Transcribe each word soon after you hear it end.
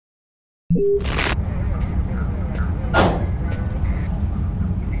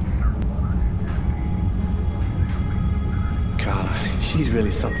Carla, she's really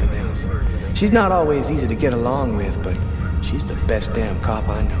something else. She's not always easy to get along with, but she's the best damn cop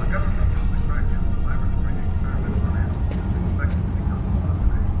I know.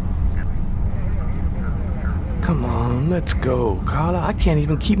 Come on, let's go, Carla. I can't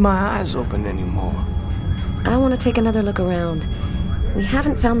even keep my eyes open anymore. I want to take another look around. We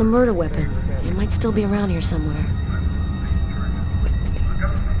haven't found the murder weapon. It might still be around here somewhere.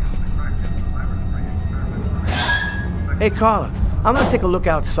 Hey, Carla, I'm gonna take a look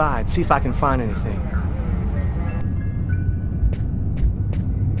outside, see if I can find anything.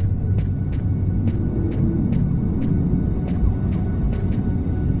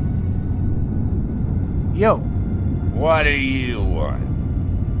 Yo. What do you want?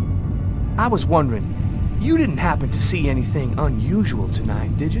 I was wondering, you didn't happen to see anything unusual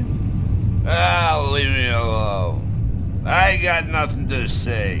tonight, did you? Ah, leave me alone. I got nothing to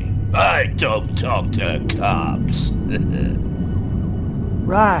say. I don't talk to cops.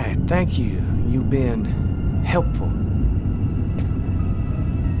 Right, thank you. You've been helpful.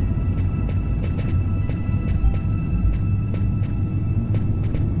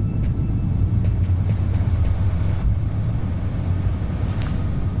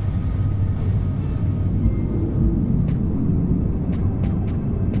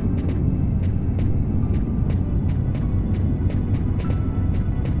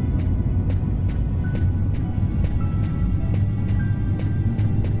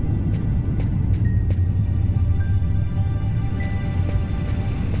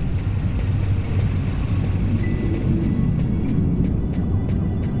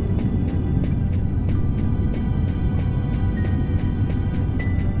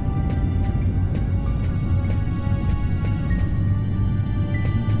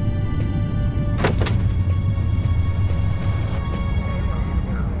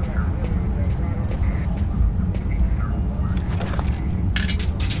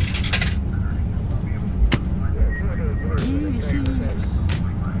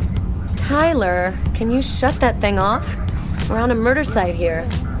 Tyler, can you shut that thing off? We're on a murder site here.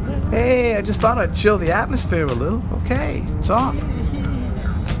 Hey, I just thought I'd chill the atmosphere a little. Okay, it's off.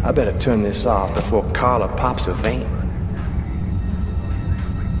 I better turn this off before Carla pops a vein.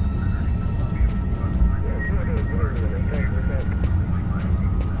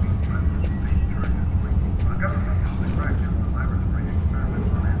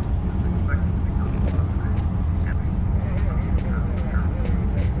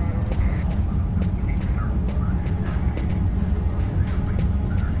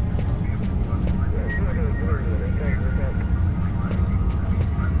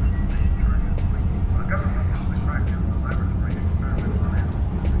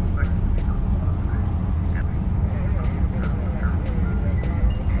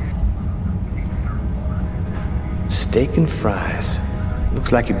 Steak and fries.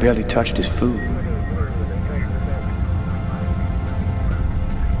 Looks like he barely touched his food.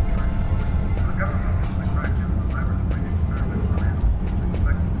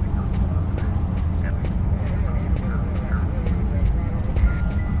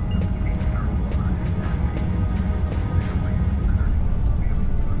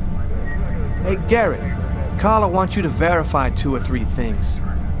 Hey, Garrett. Carla wants you to verify 2 or 3 things.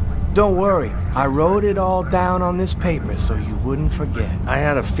 Don't worry, I wrote it all down on this paper so you wouldn't forget. I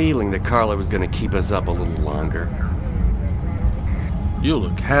had a feeling that Carla was gonna keep us up a little longer. You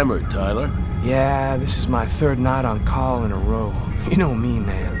look hammered, Tyler. Yeah, this is my 3rd night on call in a row. You know me,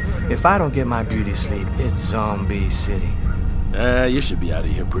 man. If I don't get my beauty sleep, it's Zombie City. You should be out of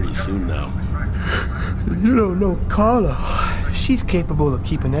here pretty soon now. You don't know Carla. She's capable of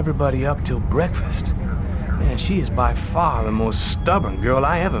keeping everybody up till breakfast. Man, she is by far the most stubborn girl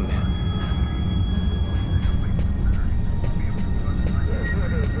I ever met.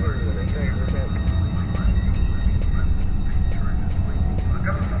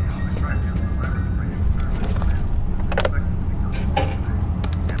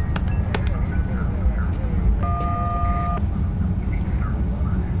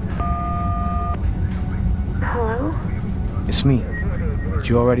 Hello? It's me. Did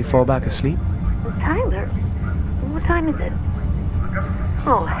you already fall back asleep? Tyler? What time is it?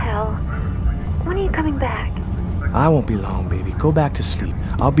 Oh, hell. When are you coming back? I won't be long, baby. Go back to sleep.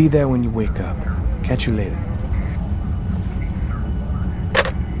 I'll be there when you wake up. Catch you later.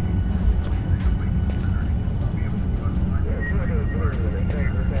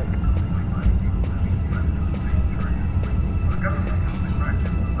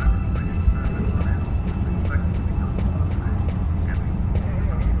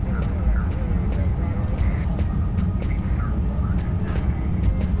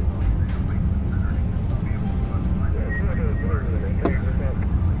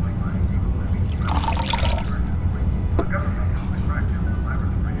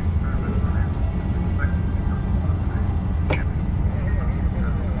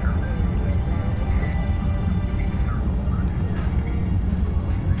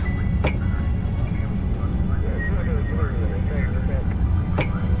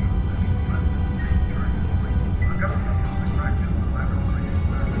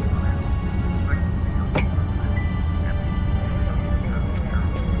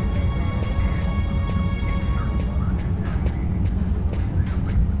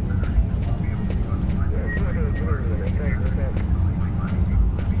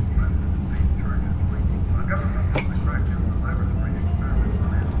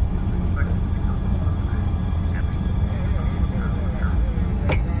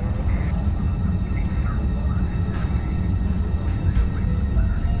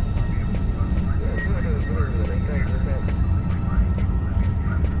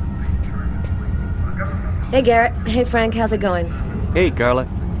 Hey, Garrett. Hey, Frank. How's it going? Hey, Carla.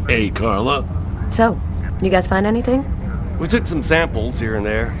 Hey, Carla. So, you guys find anything? We took some samples here and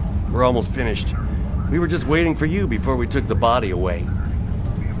there. We're almost finished. We were just waiting for you before we took the body away.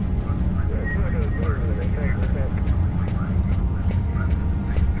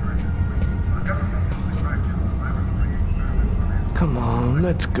 Come on,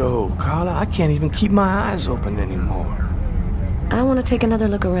 let's go, Carla. I can't even keep my eyes open anymore. I want to take another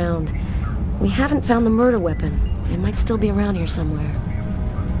look around. We haven't found the murder weapon. It might still be around here somewhere.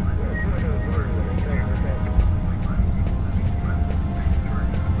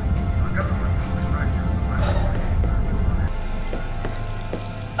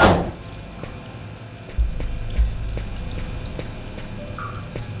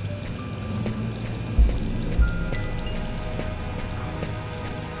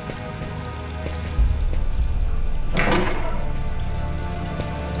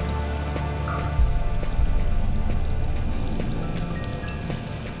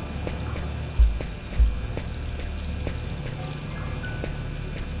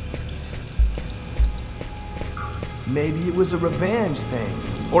 Maybe it was a revenge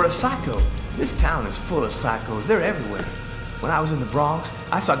thing, or a psycho. This town is full of psychos. They're everywhere. When I was in the Bronx,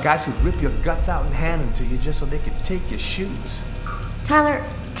 I saw guys who'd rip your guts out and hand them to you just so they could take your shoes. Tyler,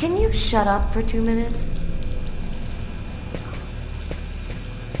 can you shut up for 2 minutes?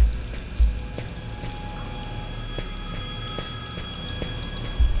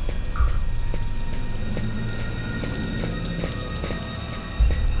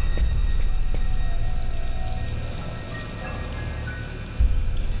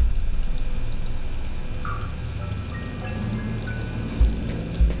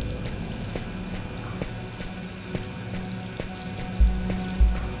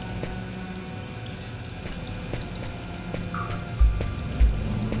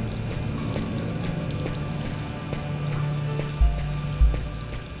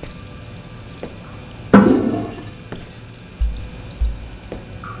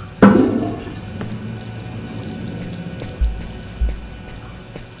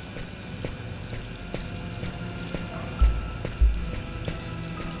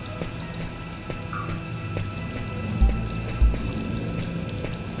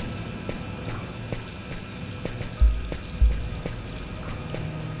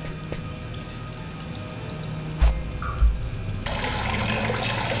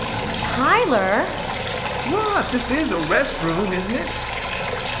 Tyler? What? This is a restroom, isn't it?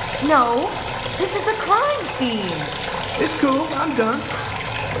 No, this is a crime scene. It's cool. I'm done.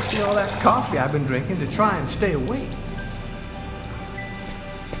 Must be all that coffee I've been drinking to try and stay awake.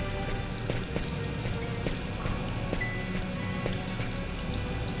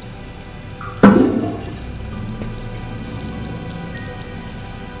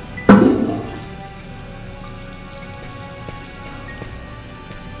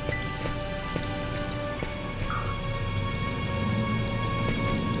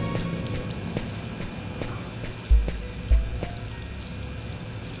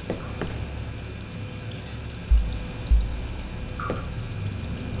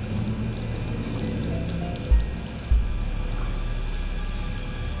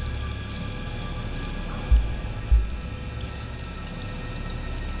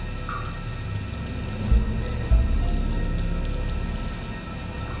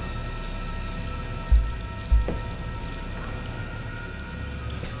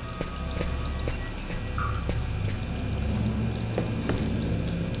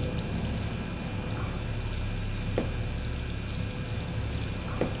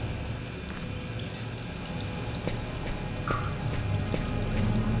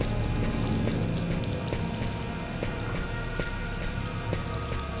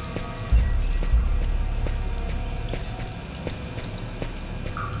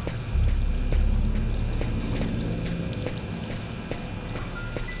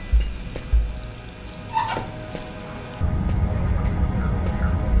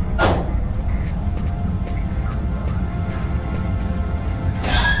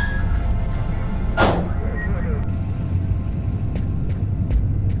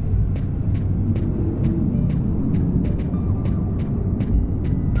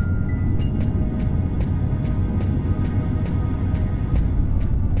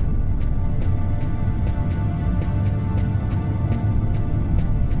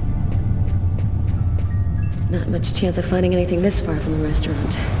 Not much chance of finding anything this far from the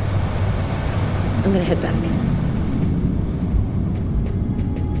restaurant. I'm gonna head back.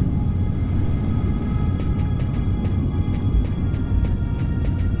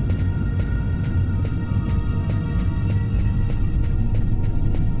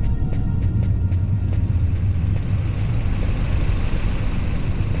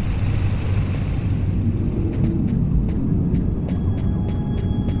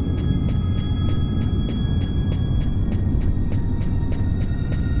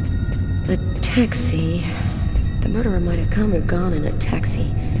 taxi. The murderer might have come or gone in a taxi.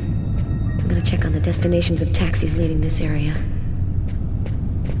 I'm gonna check on the destinations of taxis leaving this area.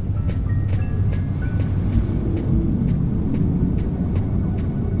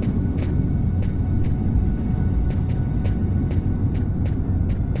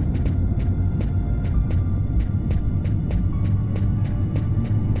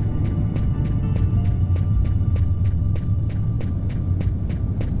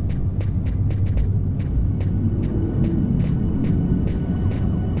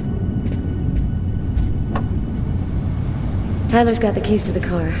 Tyler's got the keys to the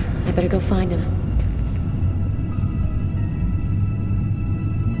car. I better go find him.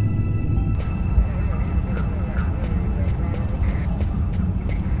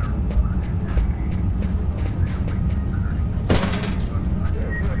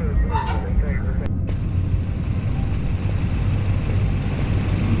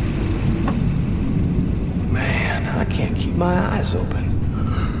 Man, I can't keep my eyes open.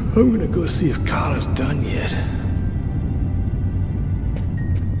 I'm gonna go see if Carla's done yet.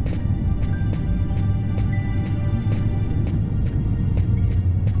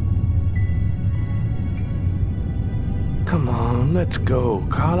 Come on, let's go.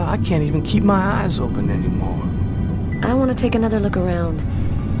 Carla, I can't even keep my eyes open anymore. I want to take another look around.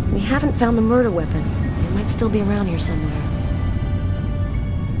 We haven't found the murder weapon. It might still be around here somewhere.